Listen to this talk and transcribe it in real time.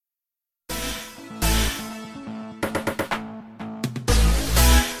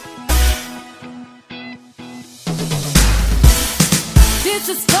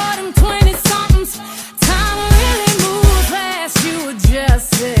This is for them 20-somethings. Time really moves fast, you were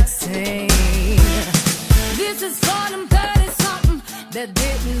just 16. This is for them 30-something that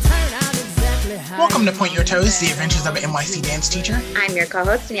didn't turn out exactly how. Welcome to Point Your Toes, the adventures of an NYC dance teacher. I'm your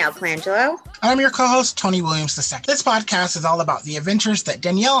co-host, Danielle Colangelo. I'm your co-host, Tony Williams II. This podcast is all about the adventures that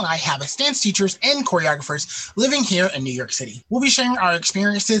Danielle and I have as dance teachers and choreographers living here in New York City. We'll be sharing our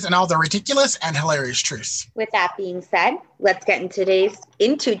experiences and all the ridiculous and hilarious truths. With that being said, let's get into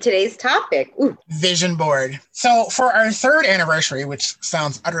today's topic. Ooh. Vision board. So for our third anniversary, which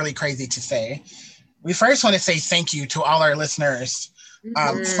sounds utterly crazy to say, we first want to say thank you to all our listeners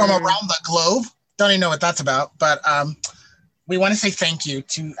from around the globe. Don't even know what that's about, but we want to say thank you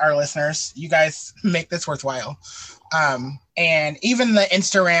to our listeners. You guys make this worthwhile. And even the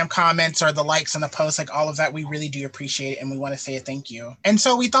Instagram comments or the likes on the posts, like all of that, we really do appreciate it. And we want to say a thank you. And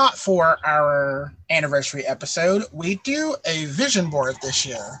so we thought for our anniversary episode, we do a vision board this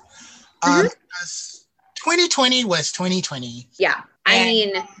year. Because 2020 was 2020. Yeah.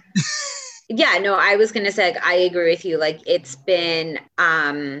 Yeah, no, I was going to say, like, I agree with you. Like, it's been,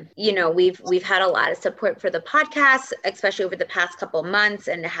 we've had a lot of support for the podcast, especially over the past couple of months,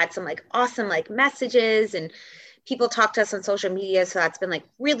 and had some like awesome like messages, and people talk to us on social media. So that's been like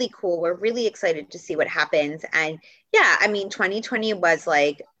really cool. We're really excited to see what happens. And yeah, I mean, 2020 was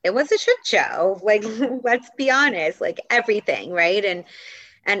like, it was a shit show. Like, let's be honest, like everything, right? And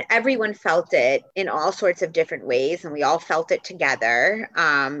everyone felt it in all sorts of different ways, and we all felt it together.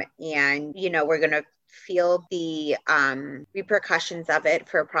 And, we're going to feel the repercussions of it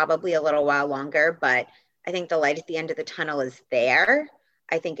for probably a little while longer, but I think the light at the end of the tunnel is there.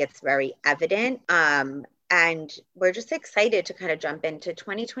 I think it's very evident. And we're just excited to kind of jump into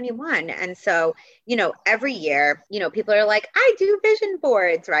 2021. And so, every year, people are like, I do vision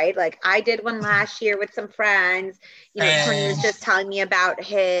boards, right? Like I did one last year with some friends, Tony was just telling me about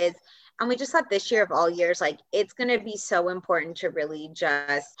his, and we just thought this year of all years, like it's going to be so important to really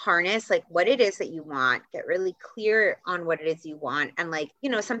just harness like what it is that you want, get really clear on what it is you want. And like,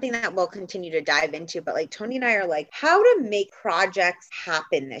 something that we'll continue to dive into, but like Tony and I are like, how to make projects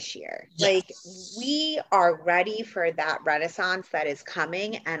happen this year. Yes. Like we are ready for that renaissance that is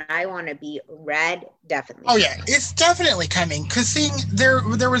coming. And I want to be definitely. Oh yeah, it's definitely coming. Cause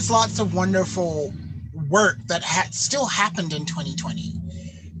there was lots of wonderful work that still happened in 2020.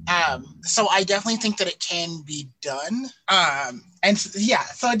 So I definitely think that it can be done.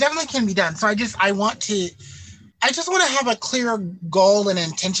 So it definitely can be done. So I just want to have a clear goal and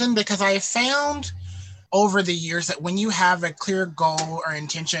intention, because I found over the years that when you have a clear goal or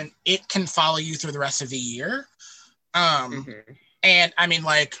intention, it can follow you through the rest of the year. And I mean,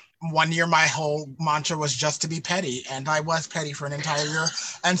 like, one year my whole mantra was just to be petty, and I was petty for an entire year,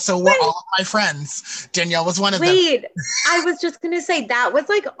 and so were all of my friends. Danielle was one of them. I was just gonna say that was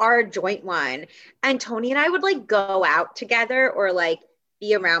like our joint one, and Tony and I would like go out together or like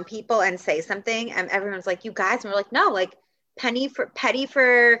be around people and say something, and everyone's like, you guys, and we're like, no, like petty for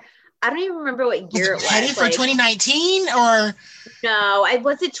I don't even remember what year it was. Petty for 2019 or? No, it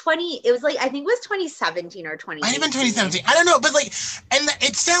was 2017 or 2018. Might have been 2017. I don't know, but like, and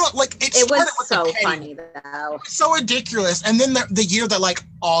it sounded like it was so funny though. So ridiculous. And then the year that like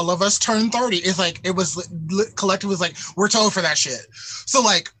all of us turned 30 is like, it was collective was like, we're too old for that shit. So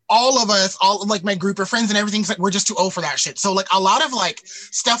like all of us, all like my group of friends and everything's like, we're just too old for that shit. So like a lot of like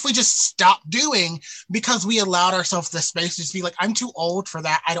stuff we just stopped doing because we allowed ourselves the space to just be like, I'm too old for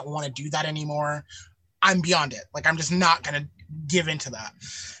that. I don't want to do that anymore. I'm beyond it. Like, I'm just not going to give into that.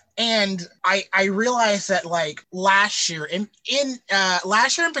 And I realized that like last year in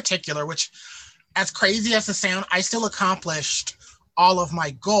particular, which as crazy as it sounds, I still accomplished all of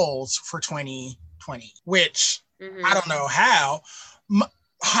my goals for 2020, which I don't know how.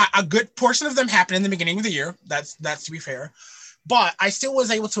 A good portion of them happened in the beginning of the year. That's to be fair. But I still was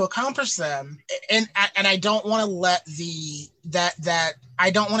able to accomplish them. And I don't want to let the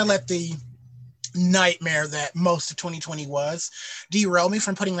nightmare that most of 2020 was derail me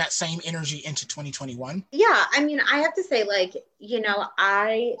from putting that same energy into 2021. Yeah, I mean, I have to say, like,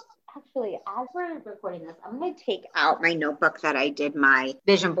 actually, as we're recording this, I'm going to take out my notebook that I did my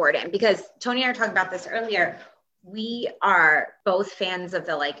vision board in, because Tony and I were talking about this earlier. We are both fans of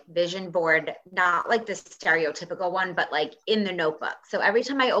the like vision board, not like the stereotypical one, but like in the notebook. So every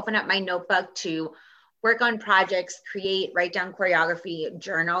time I open up my notebook to work on projects, write down choreography,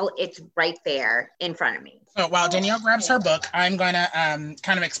 journal, it's right there in front of me. So while Danielle grabs her book, I'm going to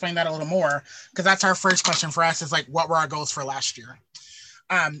kind of explain that a little more, because that's our first question for us is like, what were our goals for last year?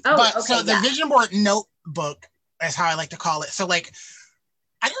 The vision board notebook is how I like to call it. So like,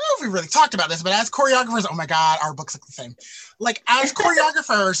 I don't know if we really talked about this, but as choreographers, oh my God, our books look the same. Like as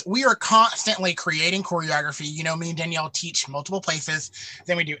choreographers, we are constantly creating choreography. You know, me and Danielle teach multiple places.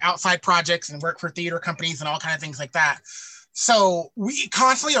 Then we do outside projects and work for theater companies and all kind of things like that. So we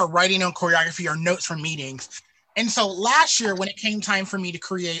constantly are writing on choreography or notes from meetings. And so last year, when it came time for me to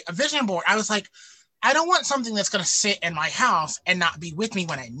create a vision board, I was like, I don't want something that's going to sit in my house and not be with me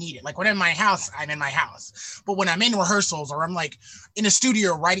when I need it. Like when I'm in my house, I'm in my house. But when I'm in rehearsals or I'm like in a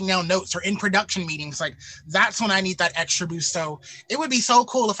studio writing down notes or in production meetings, like that's when I need that extra boost. So it would be so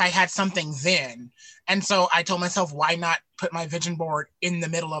cool if I had something then. And so I told myself, why not put my vision board in the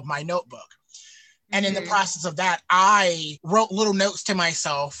middle of my notebook? And in the process of that, I wrote little notes to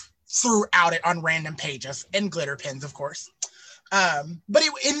myself throughout it on random pages and glitter pens, of course. But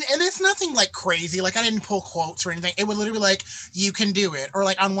it's nothing like crazy. Like I didn't pull quotes or anything. It would literally be like, you can do it. Or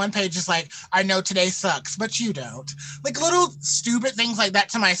like on one page, it's like, I know today sucks, but you don't. Like little stupid things like that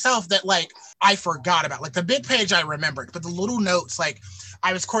to myself that like I forgot about. Like the big page I remembered, but the little notes, like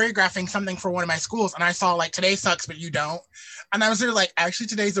I was choreographing something for one of my schools and I saw like today sucks, but you don't. And I was there like, actually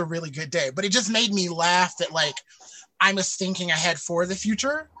today's a really good day. But it just made me laugh that like I was thinking ahead for the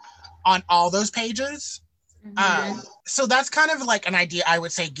future on all those pages. So that's kind of like an idea I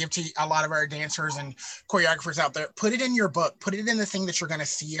would say give to a lot of our dancers and choreographers out there. Put it in your book, put it in the thing that you're going to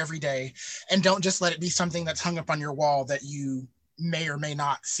see every day, and don't just let it be something that's hung up on your wall that you may or may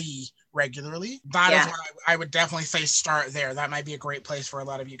not see regularly. That is what I would definitely say start there. That might be a great place for a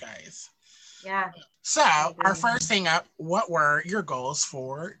lot of you guys. Yeah. So our first thing up, what were your goals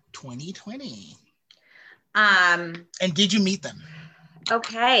for 2020? And did you meet them?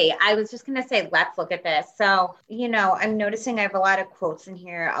 Okay, I was just going to say, let's look at this. So, you know, I'm noticing I have a lot of quotes in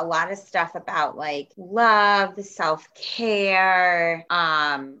here, a lot of stuff about like love, self-care,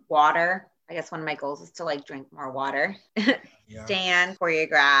 water. I guess one of my goals is to like drink more water. Stand,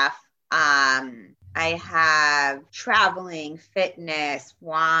 choreograph. I have traveling, fitness,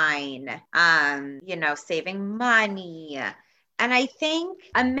 wine, you know, saving money. And I think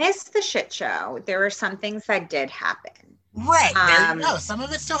amidst the shit show, there were some things that did happen. Right. There you go. Some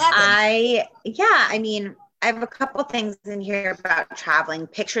of it still happens. I mean, I have a couple things in here about traveling,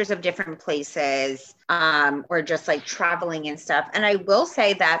 pictures of different places, or just like traveling and stuff. And I will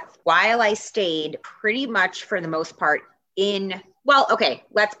say that while I stayed pretty much for the most part okay,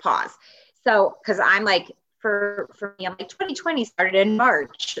 let's pause. So, because I'm like, for me, I'm like 2020 started in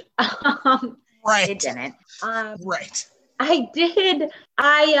March. Right. It didn't. Right. I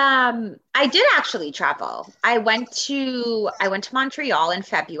did actually travel. I went to Montreal in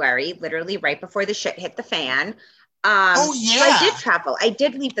February, literally right before the shit hit the fan. Oh yeah. So I did travel. I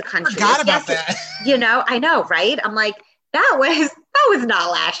did leave the country. I forgot about that. You know, I know, right? I'm like, that was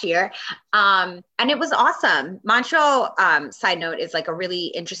not last year. And it was awesome. Montreal, side note, is like a really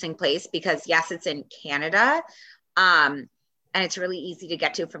interesting place because yes, it's in Canada. And it's really easy to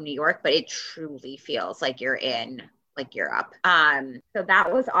get to from New York, but it truly feels like you're in like Europe. So that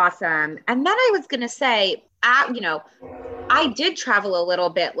was awesome. And then I was going to say, you know, I did travel a little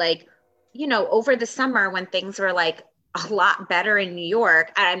bit, like, you know, over the summer when things were like a lot better in New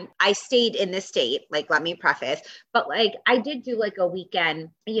York, and I stayed in this state, like, let me preface, but like, I did do like a weekend,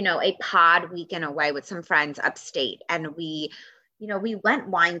 you know, a pod weekend away with some friends upstate. And we, you know, we went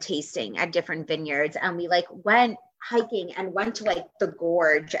wine tasting at different vineyards and we like went hiking and went to like the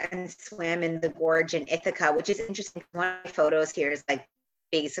gorge and swim in the gorge in Ithaca, which is interesting. One of my photos here is like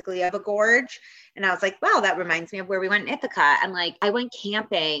basically of a gorge. And I was like, wow, that reminds me of where we went in Ithaca. And like, I went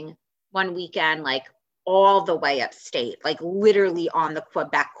camping one weekend, like all the way upstate, like literally on the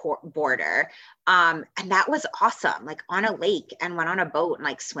Quebec border. And that was awesome, like on a lake, and went on a boat and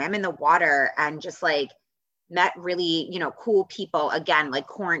like swam in the water and just like met really, you know, cool people, again, like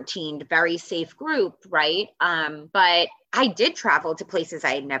quarantined, very safe group, right? But I did travel to places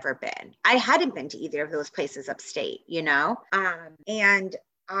I had never been. I hadn't been to either of those places upstate, you know? And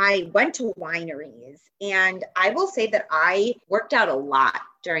I went to wineries, and I will say that I worked out a lot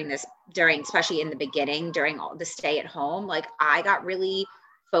during especially in the beginning, during all the stay at home. Like I got really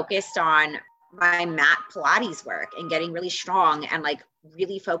focused on my mat Pilates work and getting really strong, and like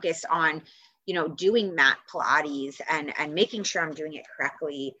really focused on, you know, doing mat Pilates and making sure I'm doing it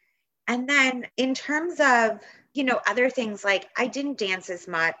correctly. And then in terms of, you know, other things, like I didn't dance as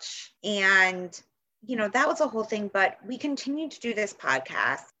much, and, you know, that was a whole thing, but we continued to do this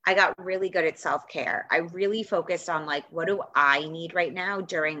podcast. I got really good at self-care. I really focused on like, what do I need right now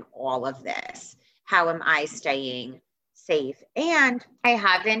during all of this? How am I staying safe? And I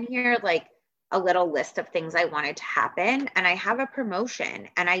have in here like a little list of things I wanted to happen. And I have a promotion,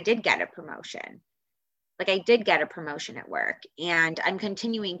 and I did get a promotion. like I did get a promotion at work, and I'm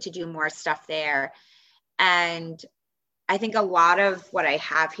continuing to do more stuff there. And I think a lot of what I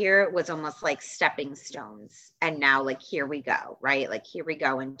have here was almost like stepping stones. And now, like, here we go, right? Like, here we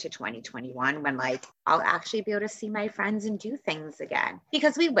go into 2021 when, like, I'll actually be able to see my friends and do things again,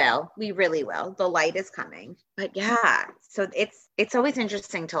 because we really will. The light is coming. But yeah, so it's always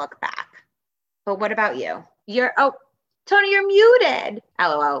interesting to look back. But what about you? Tony, you're muted.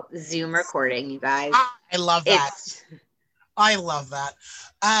 LOL. Zoom recording, you guys. I love that. I love that.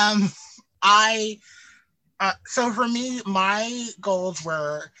 So for me, my goals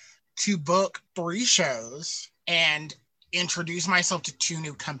were to book 3 shows and introduce myself to 2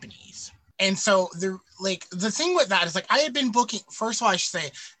 new companies. And so the thing with that is, like, I had been booking, first of all, I should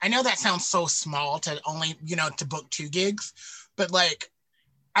say, I know that sounds so small to only, to book 2 gigs, but like,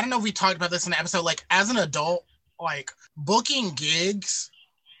 I don't know if we talked about this in the episode, like, as an adult, like, booking gigs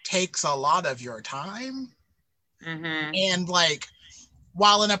takes a lot of your time. Mm-hmm. And like,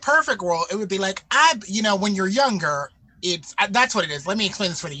 while in a perfect world, it would be like, when you're younger, that's what it is. Let me explain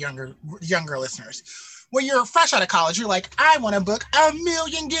this for the younger listeners. When you're fresh out of college, you're like, I want to book 1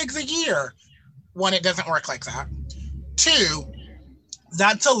 million gigs a year. 1, it doesn't work like that. 2,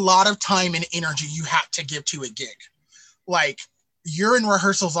 that's a lot of time and energy you have to give to a gig. Like, you're in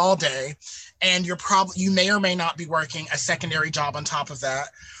rehearsals all day, and you may or may not be working a secondary job on top of that.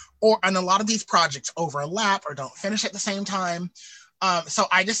 And a lot of these projects overlap or don't finish at the same time. So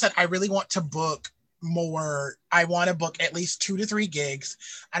I just said, I really want to book more. I want to book at least 2 to 3 gigs,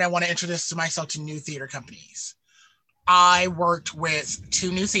 and I want to introduce myself to new theater companies. I worked with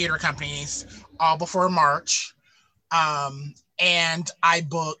 2 new theater companies all before March. And I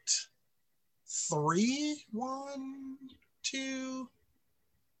booked 3, 1, 2,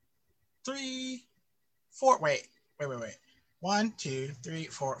 3, 4. Wait. 1, 2, 3,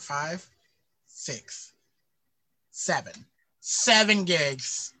 4, 5, 6, 7. 7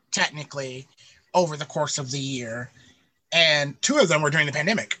 gigs, technically, over the course of the year. And 2 of them were during the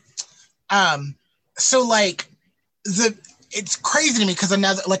pandemic. So like, it's crazy to me because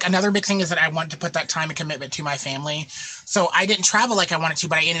another big thing is that I want to put that time and commitment to my family. So I didn't travel like I wanted to,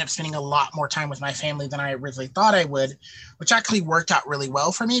 but I ended up spending a lot more time with my family than I originally thought I would, which actually worked out really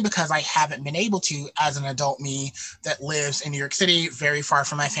well for me because I haven't been able to as an adult me that lives in New York City, very far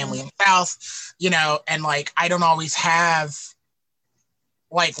from my family in the South, and like, I don't always have,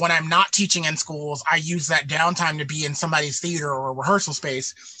 like, when I'm not teaching in schools, I use that downtime to be in somebody's theater or rehearsal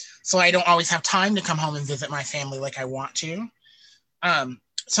space. So I don't always have time to come home and visit my family like I want to.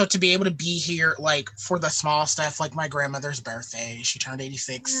 So to be able to be here, like, for the small stuff, like my grandmother's birthday, she turned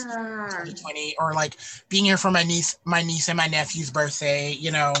 86, 2020, or like being here for my niece and my nephew's birthday,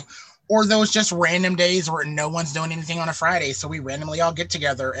 or those just random days where no one's doing anything on a Friday. So we randomly all get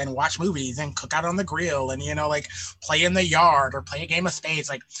together and watch movies and cook out on the grill and, like, play in the yard or play a game of spades.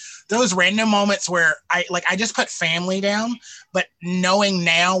 Like, those random moments where I just put family down, but knowing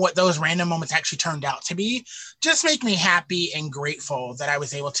now what those random moments actually turned out to be just make me happy and grateful that I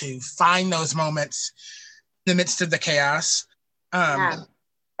was able to find those moments in the midst of the chaos.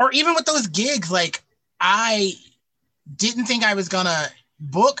 Or even with those gigs, like, I didn't think I was gonna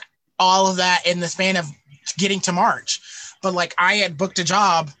book all of that in the span of getting to March. But like, I had booked a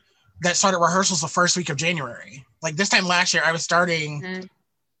job that started rehearsals the first week of January. Like, this time last year, I was starting,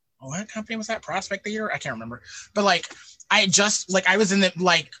 what company was that? Prospect Theater? I can't remember. But like, I was in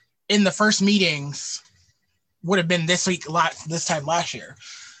the first meetings would have been this time last year.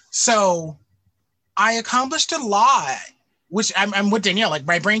 So I accomplished a lot, which I'm with Danielle. Like,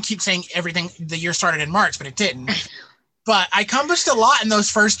 my brain keeps saying the year started in March, but it didn't. But I accomplished a lot in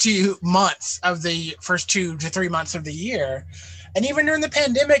those first 2 months of the first 2 to 3 months of the year. And even during the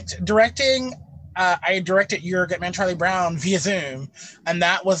pandemic, I directed Your Good Man Charlie Brown via Zoom. And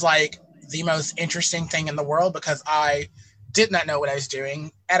that was like the most interesting thing in the world because I did not know what I was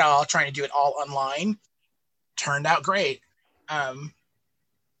doing at all, trying to do it all online. Turned out great.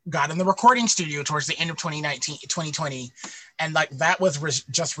 Got in the recording studio towards the end of 2020. And like, that was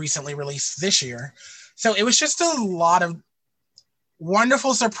just recently released this year. So it was just a lot of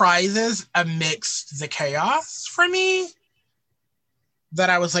wonderful surprises amidst the chaos for me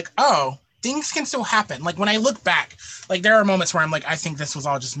that I was like, oh, things can still happen. Like, when I look back, like, there are moments where I'm like, I think this was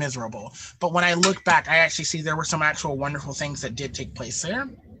all just miserable. But when I look back, I actually see there were some actual wonderful things that did take place there.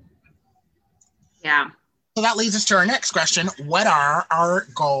 Yeah. So that leads us to our next question. What are our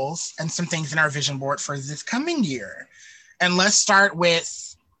goals and some things in our vision board for this coming year? And let's start with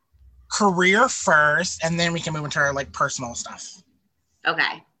career first, and then we can move into our like personal stuff.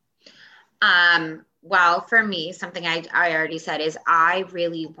 Okay. Well, for me, something I already said is I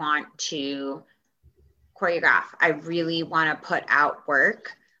really want to choreograph. I really want to put out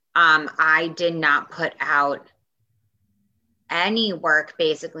work. I did not put out any work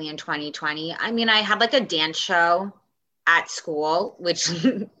basically in 2020. I mean, I had like a dance show at school, which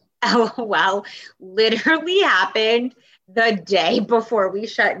LOL literally happened the day before we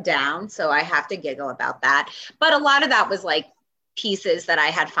shut down. So I have to giggle about that. But a lot of that was like pieces that I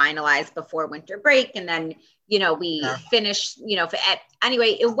had finalized before winter break. And then, you know, we finished, you know,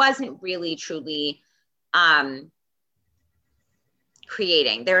 anyway, it wasn't really truly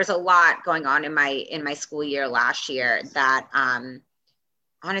creating. There was a lot going on in my school year last year that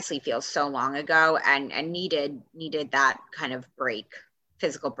honestly feels so long ago and needed that kind of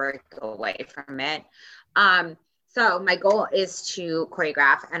physical break away from it. So my goal is to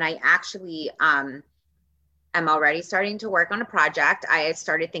choreograph, and I actually am already starting to work on a project. I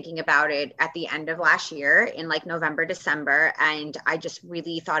started thinking about it at the end of last year in like November, December. And I just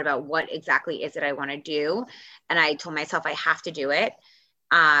really thought about what exactly is it I want to do. And I told myself I have to do it.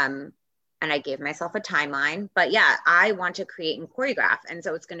 And I gave myself a timeline, but yeah, I want to create and choreograph. And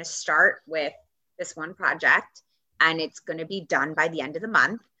so it's going to start with this one project, and it's going to be done by the end of the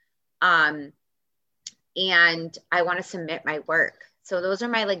month. And I want to submit my work. So those are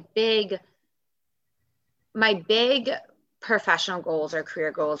my big professional goals or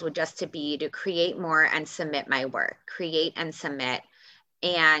career goals would just to be to create more and submit my work, create and submit.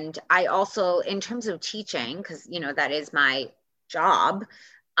 And I also, in terms of teaching, because, you know, that is my job,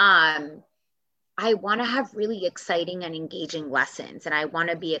 I want to have really exciting and engaging lessons, and I want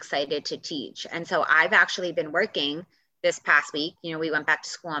to be excited to teach. And so I've actually been working this past week, you know, we went back to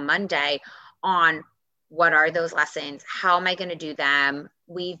school on Monday, on what are those lessons? How am I going to do them?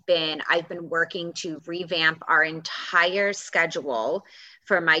 I've been working to revamp our entire schedule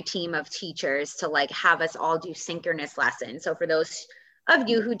for my team of teachers to like have us all do synchronous lessons. So for those of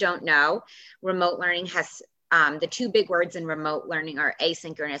you who don't know, remote learning has the two big words in remote learning are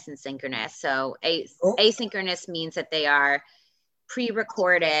asynchronous and synchronous. So asynchronous means that they are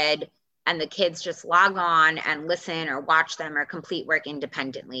pre-recorded and the kids just log on and listen or watch them or complete work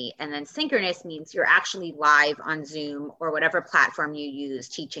independently. And then synchronous means you're actually live on Zoom or whatever platform you use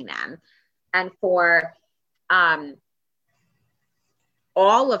teaching them. And for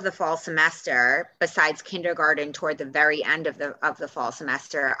all of the fall semester, besides kindergarten toward the very end of the fall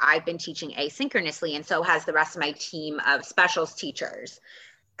semester, I've been teaching asynchronously, and so has the rest of my team of specials teachers.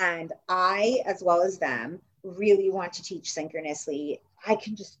 And I, as well as them, really want to teach synchronously. I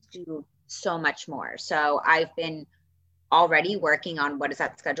can just do so much more. So I've been already working on what does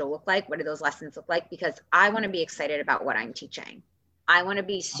that schedule look like? What do those lessons look like? Because I want to be excited about what I'm teaching. I want to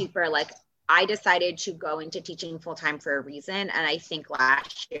be super I decided to go into teaching full-time for a reason. And I think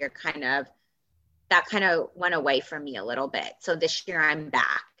last year that kind of went away from me a little bit. So this year I'm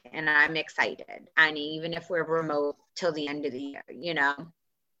back and I'm excited. And even if we're remote till the end of the year, you know?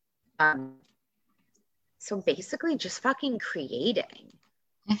 So basically just fucking creating.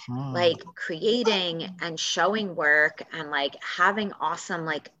 Like creating and showing work and like having awesome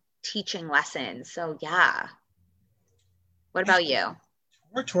like teaching lessons. So yeah. What about you?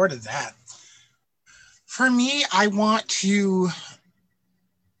 Work toward that. For me, I want to,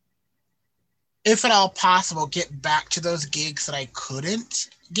 if at all possible, get back to those gigs that I couldn't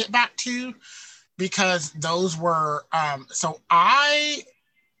get back to, because those were so I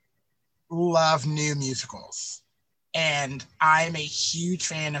love new musicals. And I'm a huge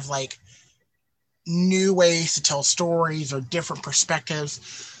fan of like new ways to tell stories or different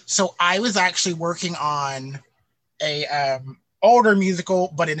perspectives. So I was actually working on a older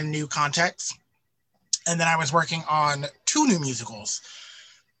musical, but in a new context. And then I was working on 2 new musicals.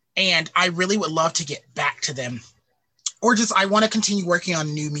 And I really would love to get back to them. Or just I want to continue working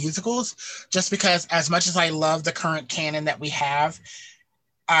on new musicals, just because as much as I love the current canon that we have,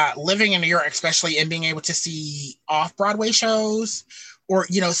 living in New York, especially, and being able to see off-Broadway shows or,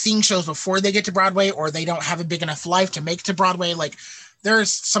 you know, seeing shows before they get to Broadway or they don't have a big enough life to make it to Broadway. Like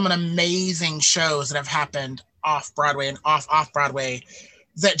there's some amazing shows that have happened off-Broadway and off-Broadway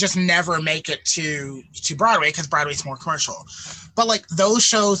that just never make it to Broadway because Broadway's more commercial. But like those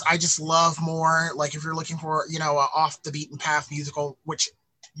shows I just love more. Like if you're looking for, you know, a off the beaten path musical, which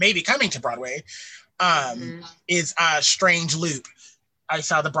may be coming to Broadway, is Strange Loop. I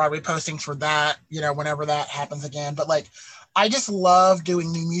saw the Broadway postings for that, you know, whenever that happens again. But like, I just love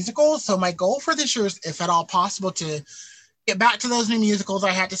doing new musicals. So my goal for this year is, if at all possible, to get back to those new musicals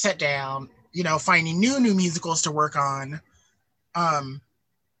I had to set down, you know, finding new musicals to work on,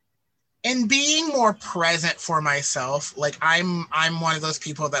 and being more present for myself. Like I'm one of those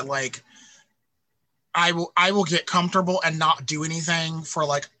people that like, I will get comfortable and not do anything for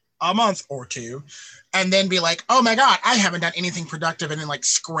like a month or two, and then be like, oh my God, I haven't done anything productive, and then like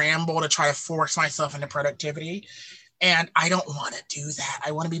scramble to try to force myself into productivity. And I don't want to do that.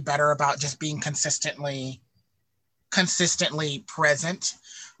 I want to be better about just being consistently present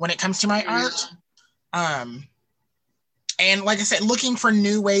when it comes to my art. And like I said, looking for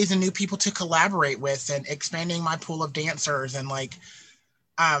new ways and new people to collaborate with, and expanding my pool of dancers. And like,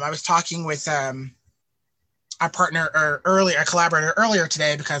 I was talking with a collaborator earlier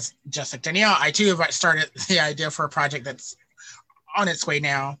today, because just like Danielle, I too have started the idea for a project that's on its way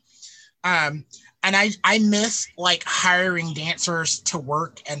now. And I miss like hiring dancers to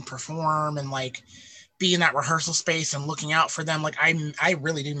work and perform and like be in that rehearsal space and looking out for them. Like I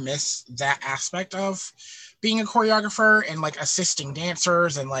really do miss that aspect of being a choreographer and like assisting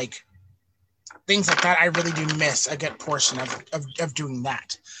dancers and like things like that. I really do miss a good portion of doing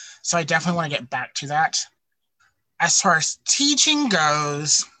that. So I definitely want to get back to that. As far as teaching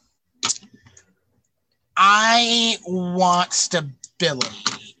goes, I want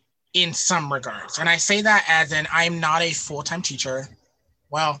stability in some regards. And I say that as in I'm not a full-time teacher.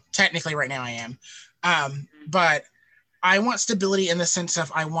 Well, technically right now I am. But I want stability in the sense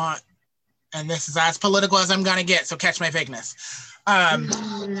of I want, and this is as political as I'm going to get, so catch my vagueness.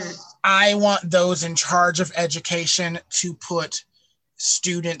 I want those in charge of education to put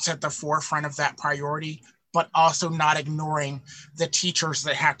students at the forefront of that priority, but also not ignoring the teachers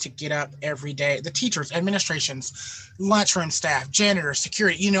that have to get up every day. The teachers, administrations, lunchroom staff, janitors,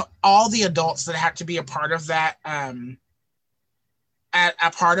 security, all the adults that have to be a part of that, a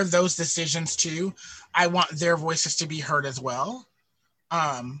part of those decisions too. I want their voices to be heard as well.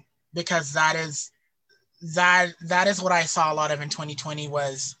 Because that is what I saw a lot of in 2020,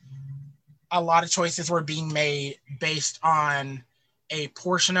 was a lot of choices were being made based on a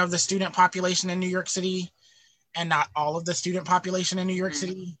portion of the student population in New York City and not all of the student population in New York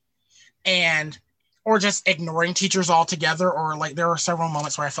City, or just ignoring teachers altogether, or like there were several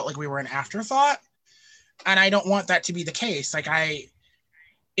moments where I felt like we were an afterthought, and I don't want that to be the case. Like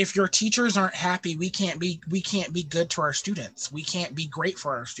if your teachers aren't happy, we can't be good to our students. We can't be great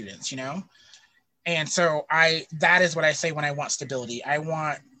for our students, And so that is what I say when I want stability. I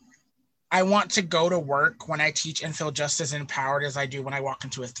want to go to work when I teach and feel just as empowered as I do when I walk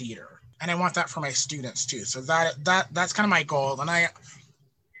into a theater. And I want that for my students too. So that's kind of my goal. And I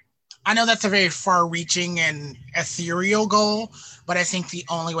know that's a very far-reaching and ethereal goal, but I think the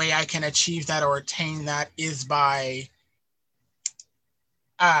only way I can achieve that or attain that is by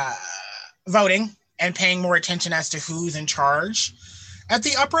voting and paying more attention as to who's in charge at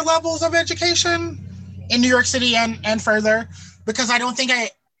the upper levels of education in New York City and further, because I don't think I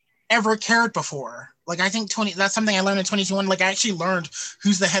ever cared before. Like I think that's something I learned in 2021. Like I actually learned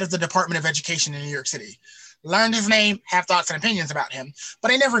who's the head of the Department of Education in New York City. Learned his name, have thoughts and opinions about him,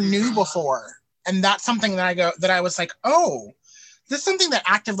 but I never knew before. And that's something that I was like, oh, this is something that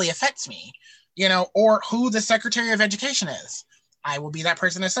actively affects me, or who the Secretary of Education is. I will be that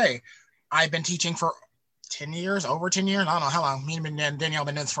person to say, I've been teaching for 10 years, over 10 years. I don't know how long. Me and Danielle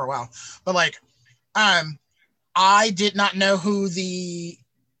been doing this for a while. But like, I did not know who the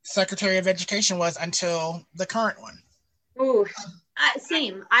Secretary of Education was until the current one. Ooh,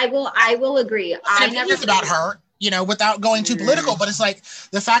 same. I will agree. I never think about her, without going too political, but it's like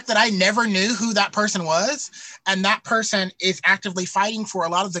the fact that I never knew who that person was, and that person is actively fighting for a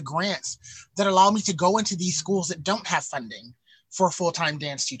lot of the grants that allow me to go into these schools that don't have funding for full-time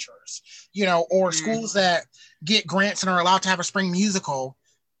dance teachers, or schools that get grants and are allowed to have a spring musical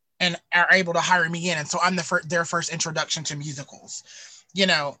and are able to hire me in. And so I'm their first introduction to musicals.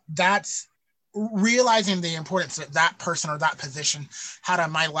 That's realizing the importance that that person or that position had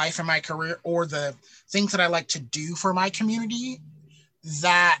on my life and my career, or the things that I like to do for my community,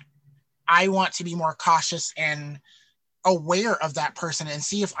 that I want to be more cautious and aware of that person and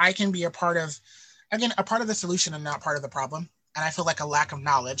see if I can be a part of the solution and not part of the problem. And I feel like a lack of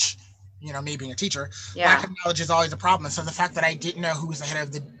knowledge, me being a teacher, lack of knowledge is always a problem. And so the fact that I didn't know who was the head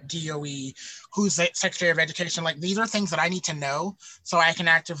of the DOE, who's the Secretary of Education, like these are things that I need to know so I can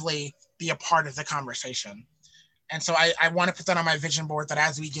actively be a part of the conversation. And so I want to put that on my vision board, that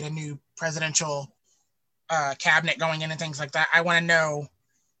as we get a new presidential cabinet going in and things like that, I want to know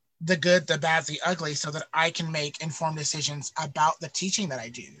the good, the bad, the ugly, so that I can make informed decisions about the teaching that I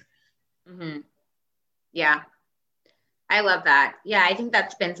do. Mm-hmm. Yeah. I love that. Yeah, I think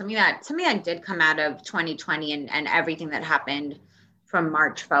that's been something that did come out of 2020 and everything that happened from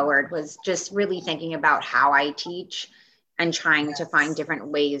March forward, was just really thinking about how I teach and trying to find different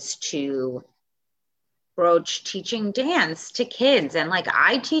ways to broach teaching dance to kids. And like,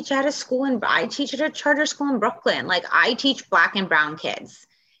 I teach at a charter school in Brooklyn. Like I teach Black and brown kids.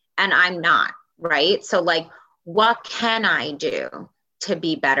 and I'm not, right? So like, what can I do to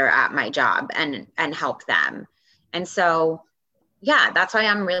be better at my job and help them? And so, yeah, that's why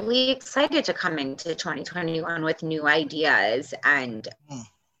I'm really excited to come into 2021 with new ideas and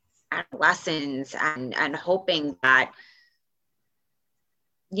lessons and hoping that,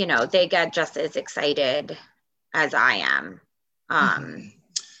 you know, they get just as excited as I am.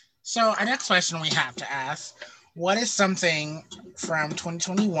 So our next question we have to ask, what is something from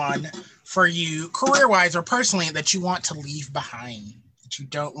 2021 for you, career-wise or personally, that you want to leave behind, that you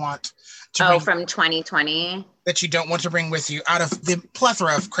don't want to from 2020? That you don't want to bring with you out of the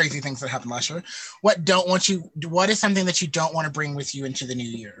plethora of crazy things that happened last year? What is something that you don't want to bring with you into the new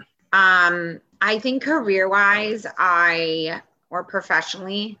year? I think career-wise, or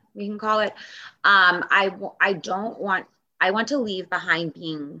professionally, we can call it, I want to leave behind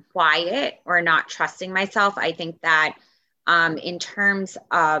being quiet or not trusting myself. I think that in terms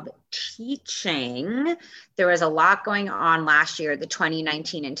of teaching, there was a lot going on last year, the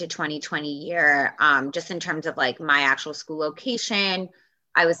 2019 into 2020 year, just in terms of like my actual school location.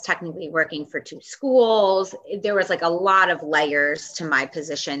 I was technically working for 2 schools. There was like a lot of layers to my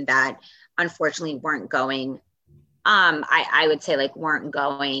position that unfortunately weren't going, I would say like weren't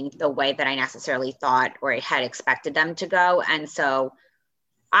going the way that I necessarily thought or had expected them to go. And so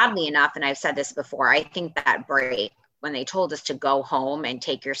oddly enough, and I've said this before, I think that break, when they told us to go home and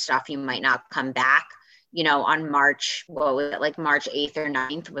take your stuff, you might not come back, you know, on March 8th or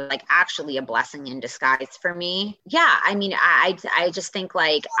 9th, was like actually a blessing in disguise for me. Yeah. I mean, I just think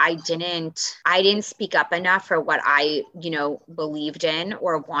like I didn't speak up enough for what I, you know, believed in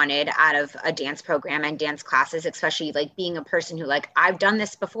or wanted out of a dance program and dance classes, especially like being a person who like, I've done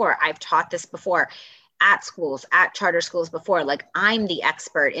this before. I've taught this before at schools, at charter schools before. Like I'm the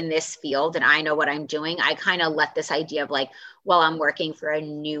expert in this field and I know what I'm doing. I kind of let this idea of like, well, I'm working for a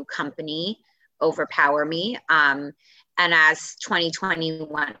new company overpower me. And as 2020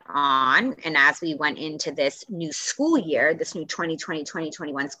 went on, and as we went into this new school year, this new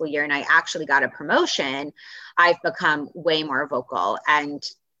 2020-2021 school year, and I actually got a promotion, I've become way more vocal, and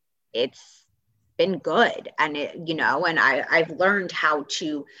it's been good. And it, you know, and I've learned how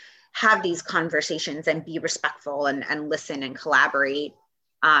to have these conversations and be respectful and listen and collaborate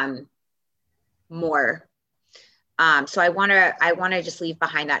more. So I want to just leave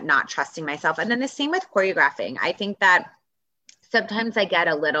behind that not trusting myself. And then the same with choreographing. I think that sometimes I get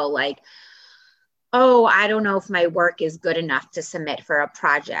a little like, oh, I don't know if my work is good enough to submit for a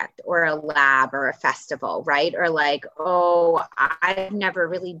project or a lab or a festival, right? Or like, oh, I've never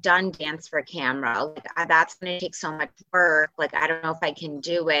really done dance for camera. Like that's going to take so much work. Like, I don't know if I can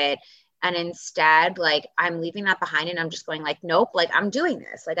do it. And instead, like, I'm leaving that behind and I'm just going like, nope, like I'm doing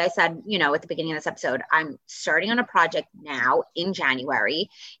this. Like I said, you know, at the beginning of this episode, I'm starting on a project now in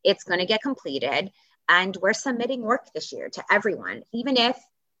January. It's going to get completed and we're submitting work this year to everyone, even if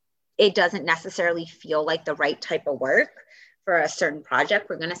it doesn't necessarily feel like the right type of work for a certain project.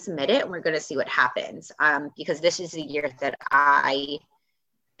 We're going to submit it and we're going to see what happens. Because this is the year that I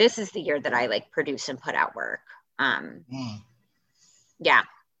like produce and put out work. Yeah.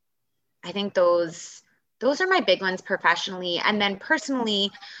 I think those are my big ones professionally. And then personally,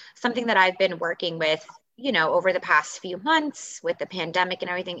 something that I've been working with, you know, over the past few months with the pandemic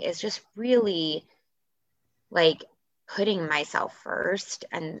and everything is just really like putting myself first.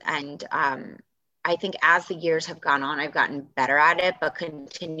 And I think as the years have gone on, I've gotten better at it, but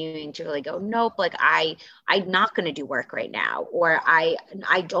continuing to really go, nope, like I'm not going to do work right now, or I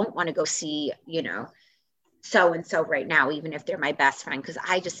don't want to go see, you know, so-and-so right now, even if they're my best friend, because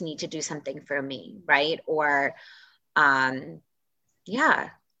I just need to do something for me, right? Or, yeah,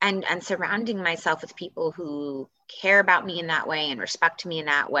 and surrounding myself with people who care about me in that way and respect me in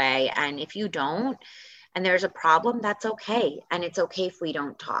that way. And if you don't, and there's a problem, that's okay. And it's okay if we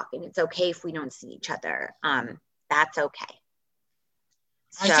don't talk, and it's okay if we don't see each other. That's okay.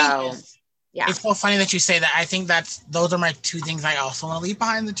 So, yeah. It's so funny that you say that. I think those are my 2 things I also want to leave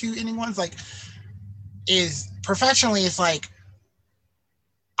behind, the 2 ending ones. Like, is professionally, it's like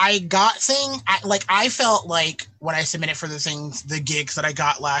I felt like when I submitted for the gigs that I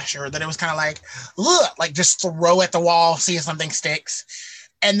got last year, that it was kind of like just throw at the wall, see if something sticks.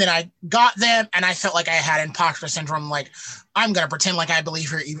 And then I got them and I felt like I had imposter syndrome. Like, I'm going to pretend like I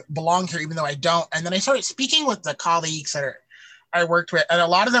belong here, even though I don't. And then I started speaking with the colleagues that I worked with, and a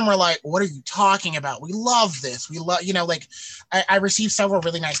lot of them were like, what are you talking about? We love this. We love, you know, like I received several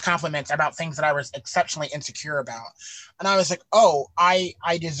really nice compliments about things that I was exceptionally insecure about. And I was like, oh, I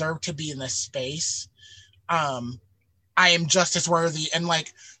deserve to be in this space. I am just as worthy, and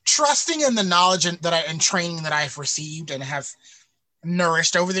like trusting in the knowledge and training that I've received and have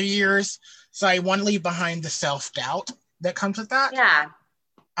nourished over the years. So I want to leave behind the self-doubt that comes with that.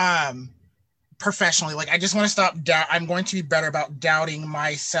 Yeah. Professionally, like I just want to stop I'm going to be better about doubting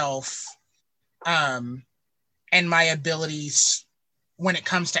myself and my abilities when it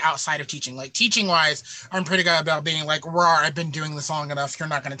comes to outside of teaching. Like teaching wise, I'm pretty good about being like, raw, I've been doing this long enough, you're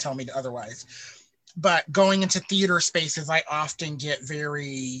not going to tell me otherwise. But going into theater spaces, I often get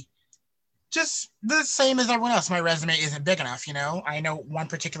very just the same as everyone else. My resume isn't big enough, you know? I know one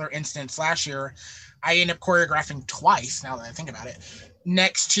particular instance last year, I ended up choreographing twice, now that I think about it,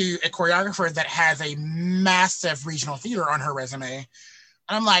 next to a choreographer that has a massive regional theater on her resume. And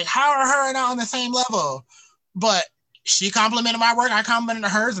I'm like, how are her and I on the same level? But she complimented my work, I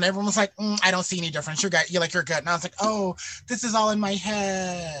complimented hers, and everyone was like, I don't see any difference. You're good. You're good. And I was like, oh, this is all in my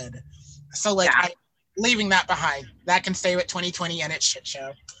head. So like, I'm leaving that behind. That can stay with 2020 and its shit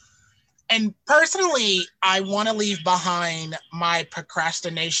show. And personally, I want to leave behind my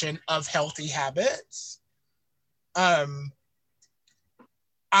procrastination of healthy habits. I've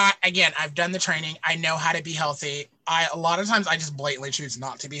done the training. I know how to be healthy. A lot of times I just blatantly choose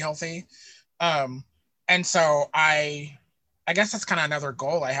not to be healthy. And so I guess that's kind of another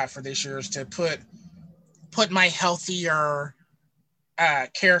goal I have for this year is to put my healthier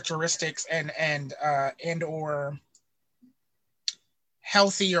characteristics and or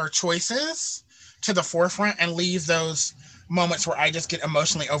healthier choices to the forefront and leave those moments where I just get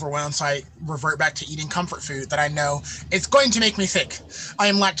emotionally overwhelmed, so I revert back to eating comfort food that I know it's going to make me sick. I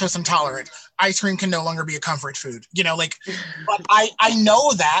am lactose intolerant. Ice cream can no longer be a comfort food, you know, like, but I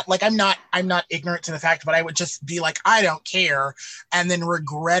know that, like, I'm not ignorant to the fact, but I would just be like, I don't care, and then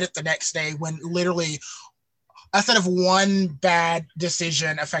regret it the next day when literally instead of one bad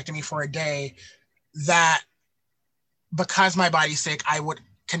decision affecting me for a day, that because my body's sick, I would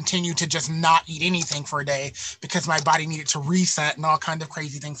continue to just not eat anything for a day because my body needed to reset and all kinds of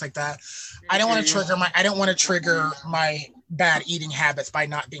crazy things like that. I don't want to trigger my bad eating habits by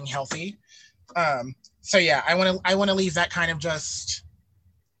not being healthy. So yeah, I want to leave that kind of just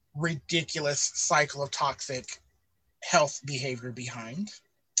ridiculous cycle of toxic health behavior behind.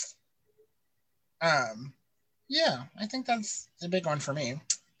 Yeah, I think that's a big one for me.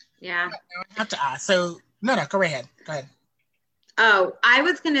 Yeah. I have to ask. So no, go right ahead. Go ahead. Oh, I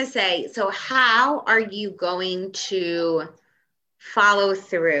was going to say, so how are you going to follow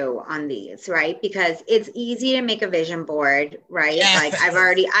through on these, right? Because it's easy to make a vision board, right? Yeah. Like I've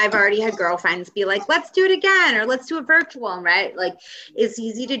already had girlfriends be like, let's do it again, or let's do it virtual, right? Like it's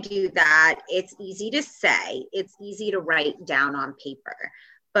easy to do that. It's easy to say, it's easy to write down on paper,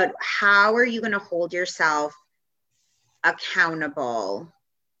 but how are you going to hold yourself accountable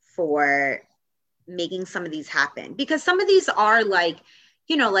for making some of these happen? Because some of these are like,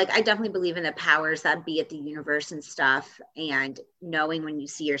 you know, like I definitely believe in the powers that be at the universe and stuff, and knowing when you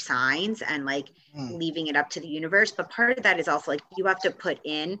see your signs and like leaving it up to the universe. But part of that is also like you have to put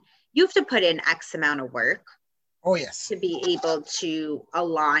in X amount of work. Oh yes. To be able to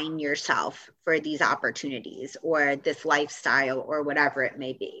align yourself for these opportunities or this lifestyle or whatever it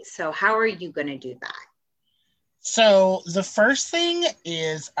may be. So how are you going to do that? So the first thing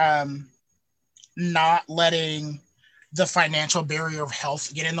is not letting the financial barrier of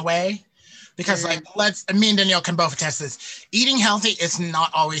health get in the way, because like me and Danielle can both attest this. Eating healthy is not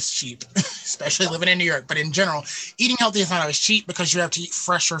always cheap, especially living in New York. But in general, eating healthy is not always cheap because you have to eat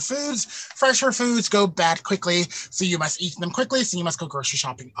fresher foods. Fresher foods go bad quickly, so you must eat them quickly. So you must go grocery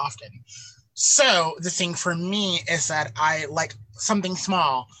shopping often. So the thing for me is that I like something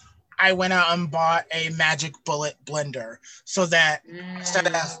small. I went out and bought a Magic Bullet blender so that instead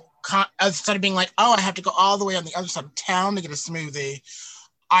of being like, oh, I have to go all the way on the other side of town to get a smoothie,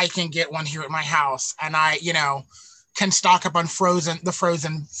 I can get one here at my house, and I, you know, can stock up on the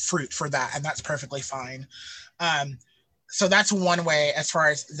frozen fruit for that, and that's perfectly fine. So that's one way as far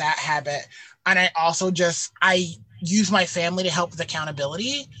as that habit. And I also I use my family to help with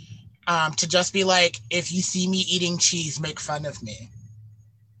accountability, to just be like, if you see me eating cheese, make fun of me.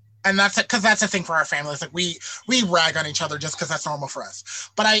 And that's because that's a thing for our family. It's like we rag on each other just because that's normal for us.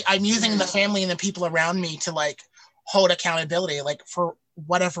 But I'm using the family and the people around me to like hold accountability, like for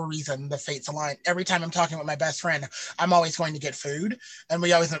whatever reason the fates align. Every time I'm talking with my best friend, I'm always going to get food, and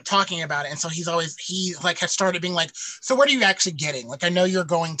we always end up talking about it. And so he like has started being like, so what are you actually getting? Like, I know you're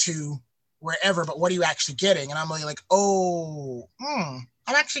going to wherever, but what are you actually getting? And I'm really like, oh, I'm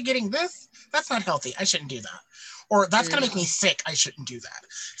actually getting this. That's not healthy. I shouldn't do that. Or that's going to make me sick. I shouldn't do that.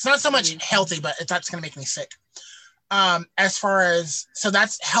 It's not so much healthy, but that's going to make me sick. As far as, so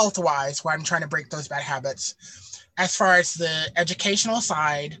that's health-wise, where I'm trying to break those bad habits. As far as the educational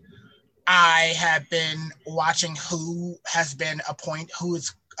side, I have been watching who has been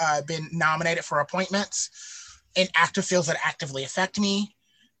nominated for appointments in active fields that actively affect me.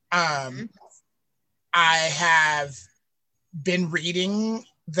 I have been reading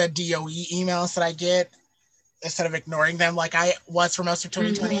the DOE emails that I get instead of ignoring them like I was for most of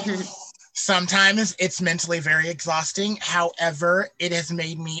 2020. Sometimes it's mentally very exhausting. However, it has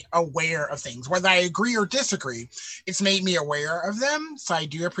made me aware of things. Whether I agree or disagree, it's made me aware of them. So I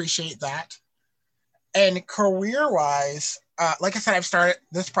do appreciate that. And career-wise, like I said, I've started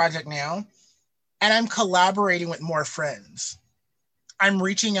this project now, and I'm collaborating with more friends. I'm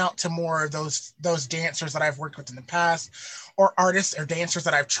reaching out to more of those dancers that I've worked with in the past, or artists or dancers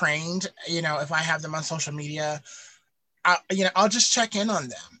that I've trained. You know, if I have them on social media, I'll just check in on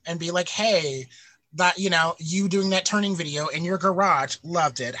them and be like, hey, that, you doing that turning video in your garage,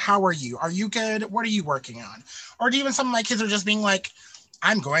 loved it. How are you? Are you good? What are you working on? Or even some of my kids are just being like,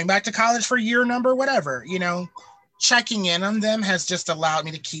 I'm going back to college for year number, whatever, checking in on them has just allowed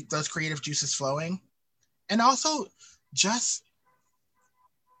me to keep those creative juices flowing. And also just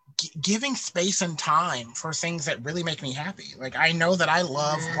giving space and time for things that really make me happy. Like, I know that I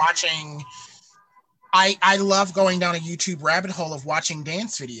love watching, I love going down a YouTube rabbit hole of watching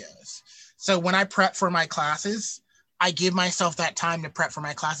dance videos. So when I prep for my classes, I give myself that time to prep for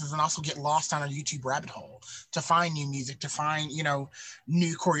my classes and also get lost on a YouTube rabbit hole to find new music, to find,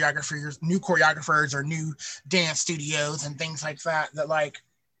 new choreographers or new dance studios and things like that, like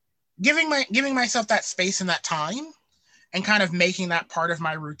giving myself that space and that time and kind of making that part of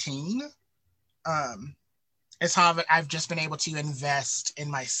my routine is how I've just been able to invest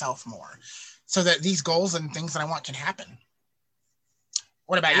in myself more so that these goals and things that I want can happen.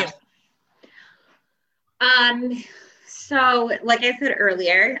 What about you? So like I said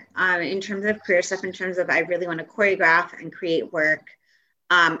earlier, in terms of career stuff, in terms of I really want to choreograph and create work,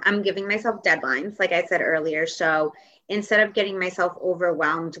 I'm giving myself deadlines, like I said earlier. So instead of getting myself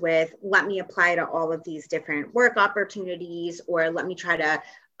overwhelmed with, let me apply to all of these different work opportunities, or let me try to,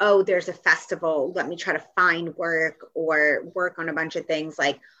 there's a festival, let me try to find work or work on a bunch of things.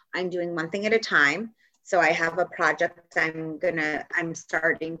 Like, I'm doing one thing at a time. So I have a project I'm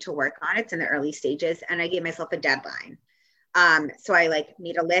starting to work on. It's in the early stages, and I gave myself a deadline. So I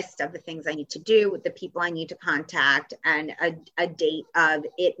made a list of the things I need to do, with the people I need to contact, and a date of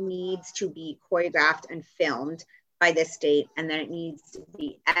it needs to be choreographed and filmed by this date, and then it needs to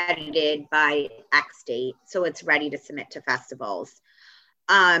be edited by X date, so it's ready to submit to festivals.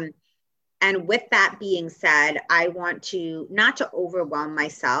 And with that being said, I want to not to overwhelm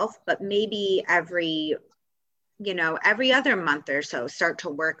myself, but maybe every other month or so, start to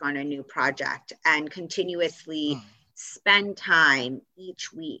work on a new project and continuously spend time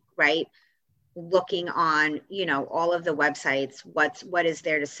each week, right? Looking on, all of the websites, what is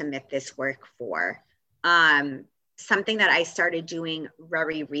there to submit this work for? Something that I started doing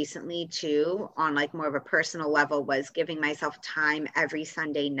very recently too, on more of a personal level, was giving myself time every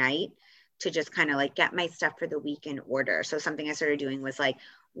Sunday night to just kind of get my stuff for the week in order. So something I started doing was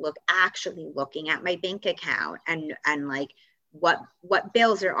looking at my bank account and what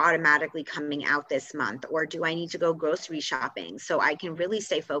bills are automatically coming out this month, or do I need to go grocery shopping, so I can really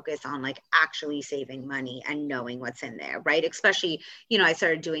stay focused on actually saving money and knowing what's in there, right? Especially, I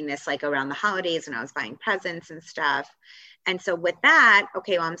started doing this around the holidays when I was buying presents and stuff. And so with that,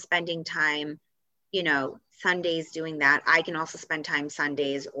 okay, well, I'm spending time, Sundays doing that. I can also spend time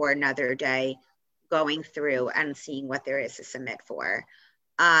Sundays or another day going through and seeing what there is to submit for.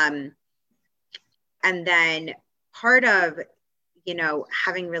 And then part of,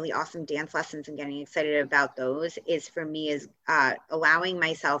 having really awesome dance lessons and getting excited about those is allowing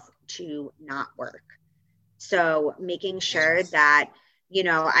myself to not work. So making sure that,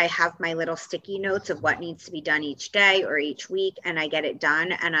 I have my little sticky notes of what needs to be done each day or each week, and I get it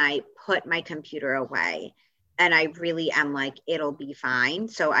done, and I put my computer away, and I really am it'll be fine.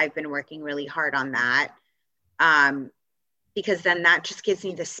 So I've been working really hard on that. Because then that just gives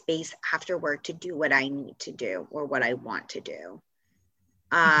me the space after work to do what I need to do or what I want to do.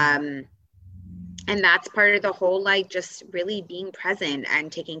 And that's part of the whole, just really being present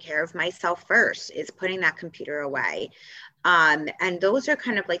and taking care of myself first, is putting that computer away. And those are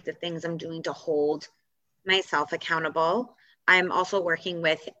kind of the things I'm doing to hold myself accountable. I'm also working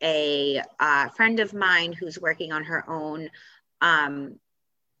with a friend of mine who's working on her own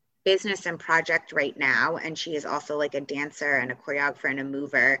business and project right now, and she is also a dancer and a choreographer and a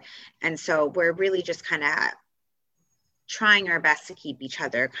mover, and so we're really just kind of trying our best to keep each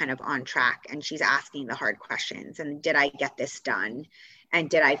other kind of on track. And she's asking the hard questions, and did I get this done, and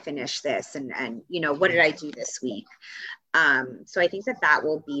did I finish this, and what did I do this week? So I think that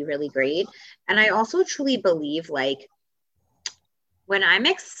will be really great. And I also truly believe, like, when I'm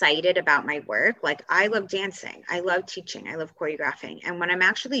excited about my work, like I love dancing, I love teaching, I love choreographing. And when I'm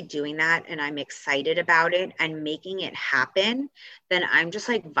actually doing that and I'm excited about it and making it happen, then I'm just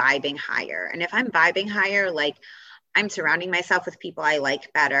like vibing higher. And if I'm vibing higher, like I'm surrounding myself with people I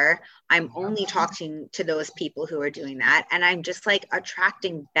like better. I'm only talking to those people who are doing that. And I'm just like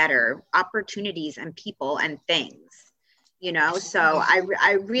attracting better opportunities and people and things, you know? So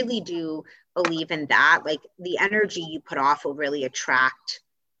I really do believe in that. Like the energy you put off will really attract,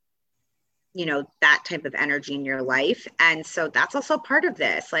 you know, that type of energy in your life. And so that's also part of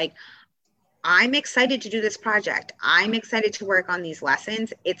this. Like, I'm excited to do this project. I'm excited to work on these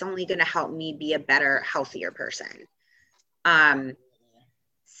lessons. It's only going to help me be a better, healthier person.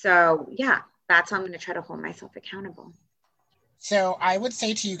 So yeah, that's how I'm going to try to hold myself accountable. So I would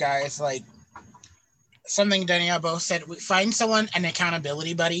say to you guys, like something Danielle both said, find someone, an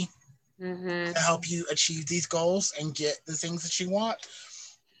accountability buddy, to help you achieve these goals and get the things that you want.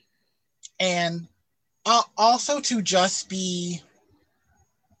 And also to just be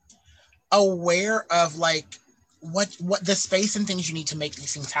aware of like what the space and things you need to make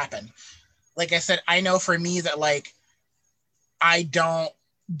these things happen. Like I said, I know for me that like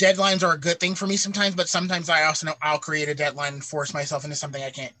deadlines are a good thing for me sometimes, but sometimes I also know I'll create a deadline and force myself into something I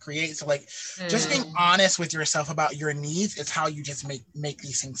can't create. So like just being honest with yourself about your needs is how you just make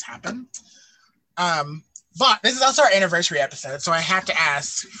these things happen. But this is also our anniversary episode, so I have to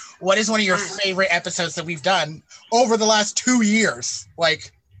ask, what is one of your favorite episodes that we've done over the last 2 years?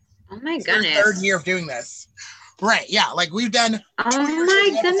 Like, oh my goodness, third year of doing this, right? Yeah, like we've done. Oh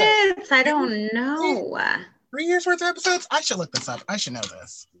my goodness, I don't know. 3 years worth of episodes. I should look this up. I should know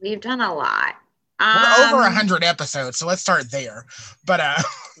this. We've done a lot. We're over 100 episodes, so let's start there. But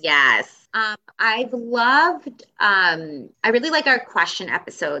yes. I've loved, I really like our question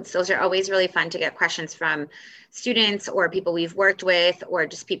episodes. Those are always really fun to get questions from students or people we've worked with, or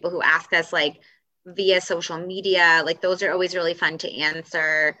just people who ask us like via social media. Like those are always really fun to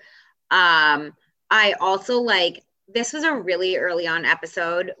answer. I also like, this was a really early on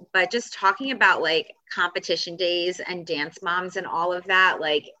episode, but just talking about like competition days and dance moms and all of that,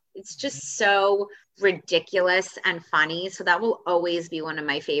 like it's just so ridiculous and funny. So that will always be one of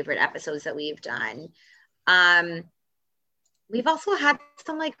my favorite episodes that we've done. We've also had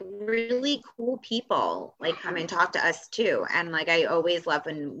some like really cool people like come and talk to us too. And like, I always love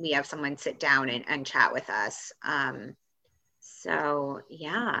when we have someone sit down and chat with us. So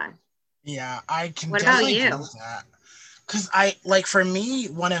yeah. Yeah, I can What about definitely you? do that. Cause I like, for me,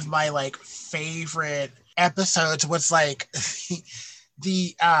 one of my like favorite episodes was like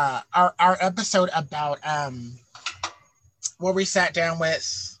the our episode about where we sat down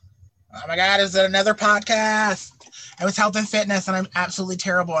with, oh my god, is it another podcast? It was health and fitness, and I'm absolutely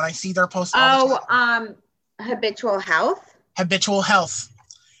terrible, and I see their posts all the time. Habitual health. Habitual health.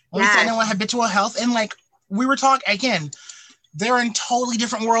 When we sat down with habitual health, and like we were talking again, they're in totally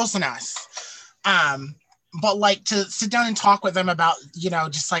different worlds than us. But like to sit down and talk with them about, you know,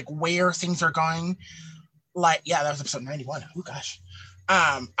 just like where things are going. Like, yeah, that was episode 91. Oh gosh.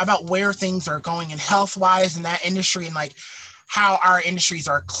 About where things are going in health wise in that industry, and like how our industries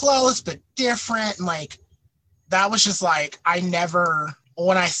are close but different. And like, that was just like,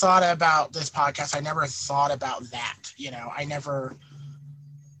 when I thought about this podcast, I never thought about that. You know, I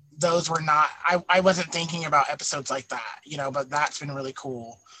wasn't thinking about episodes like that, you know, but that's been really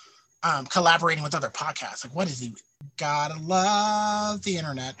cool. Collaborating with other podcasts. Like, what is he? Gotta love the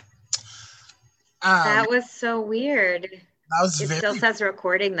internet. That was so weird. It still says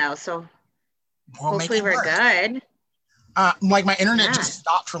recording though, so hopefully we're good. Like my internet just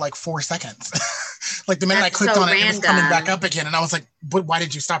stopped for like 4 seconds. Like the minute I clicked on it, it was coming back up again, and I was like, "But why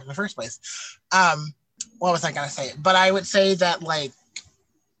did you stop in the first place?" What was I gonna say? But I would say that like,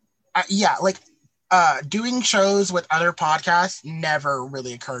 doing shows with other podcasts never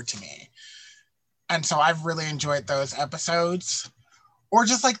really occurred to me, and so I've really enjoyed those episodes, or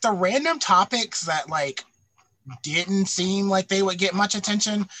just like the random topics that like didn't seem like they would get much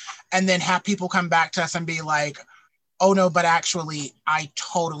attention, and then have people come back to us and be like, oh no, but actually I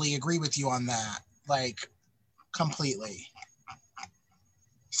totally agree with you on that, like completely.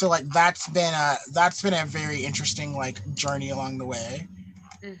 So like that's been a very interesting like journey along the way,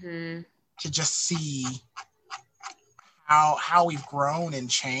 to just see how we've grown and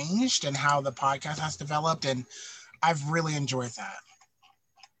changed and how the podcast has developed, and I've really enjoyed that.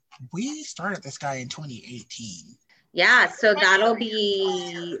 We started this guy in 2018. Yeah, so that'll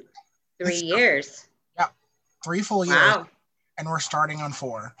be 3 years. Yeah, 3 full years. Wow. And we're starting on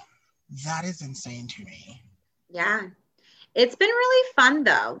 4. That is insane to me. Yeah. It's been really fun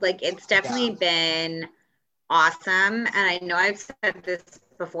though. Like it's definitely been awesome. And I know I've said this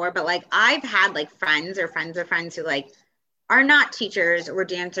before, but like I've had like friends of friends who like are not teachers or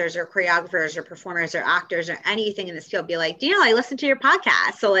dancers or choreographers or performers or actors or anything in this field be like, Danielle, I listened to your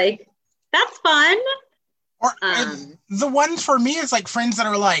podcast. So like, that's fun. Or the one for me is like friends that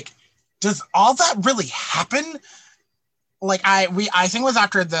are like, does all that really happen? Like I think it was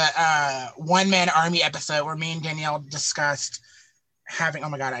after the One Man Army episode where me and Danielle discussed having, oh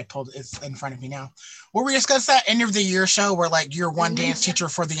my God, I pulled it's in front of me now, where we discussed that end of the year show where like you're one dance teacher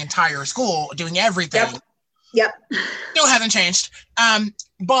for the entire school doing everything. Yep. Still hasn't changed.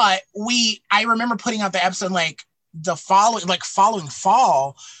 But I remember putting out the episode like the following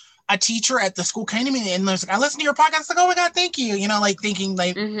fall, a teacher at the school came to me and was like, I listened to your podcast. Like, oh my God, thank you. You know, like thinking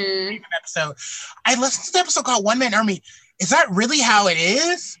like episode. I listened to the episode called One Man Army. Is that really how it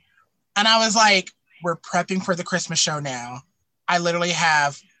is? And I was like, we're prepping for the Christmas show now. I literally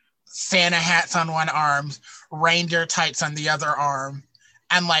have Santa hats on one arm, reindeer tights on the other arm.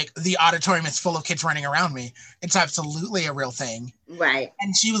 And like the auditorium is full of kids running around me. It's absolutely a real thing. Right.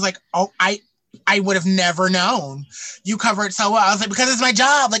 And she was like, oh, I would have never known. You cover it so well. I was like, because it's my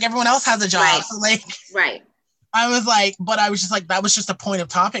job. Like everyone else has a job. Right. So like, right. I was like, but I was just like, that was just a point of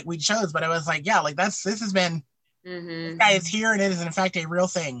topic we chose. But I was like, yeah, like this has been, this guy is here and it is in fact a real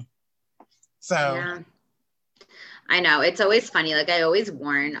thing. So. Yeah. I know. It's always funny. Like I always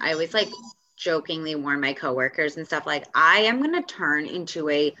like jokingly warn my coworkers and stuff like I am going to turn into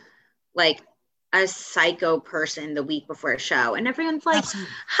a psycho person the week before a show. And everyone's like, ha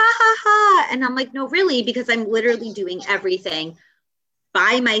ha ha. And I'm like, no, really, because I'm literally doing everything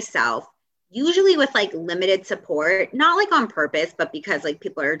by myself, usually with like limited support, not like on purpose, but because like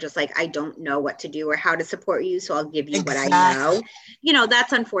people are just like, I don't know what to do or how to support you. So I'll give you what I know. You know,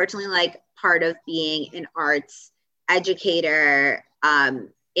 that's unfortunately like part of being an arts educator,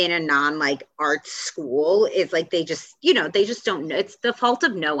 in a non like arts school is like they just don't know. It's the fault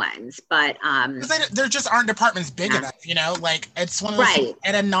of no one's, but there just aren't departments big enough, you know, like it's one of those things,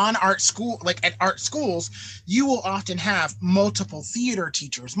 at a non-art school, like at art schools, you will often have multiple theater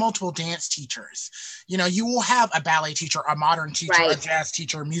teachers, multiple dance teachers, you know, you will have a ballet teacher, a modern teacher, a jazz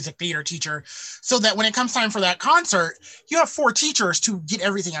teacher, a music theater teacher, so that when it comes time for that concert, you have 4 teachers to get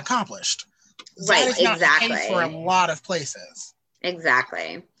everything accomplished. That is not the case for a lot of places.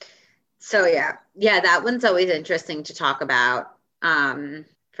 Exactly. So yeah, that one's always interesting to talk about,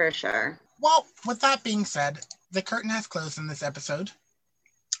 for sure. Well, with that being said, the curtain has closed in this episode,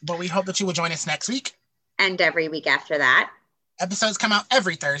 but we hope that you will join us next week. And every week after that. Episodes come out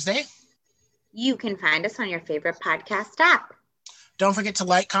every Thursday. You can find us on your favorite podcast app. Don't forget to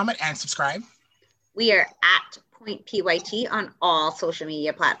like, comment, and subscribe. We are at Point PYT on all social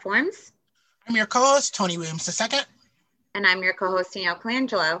media platforms. I'm your co-host, Tony Williams II. And I'm your co-host, Danielle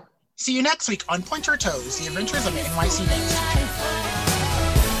Colangelo. See you next week on Point Your Toes, the adventures of an NYC dance.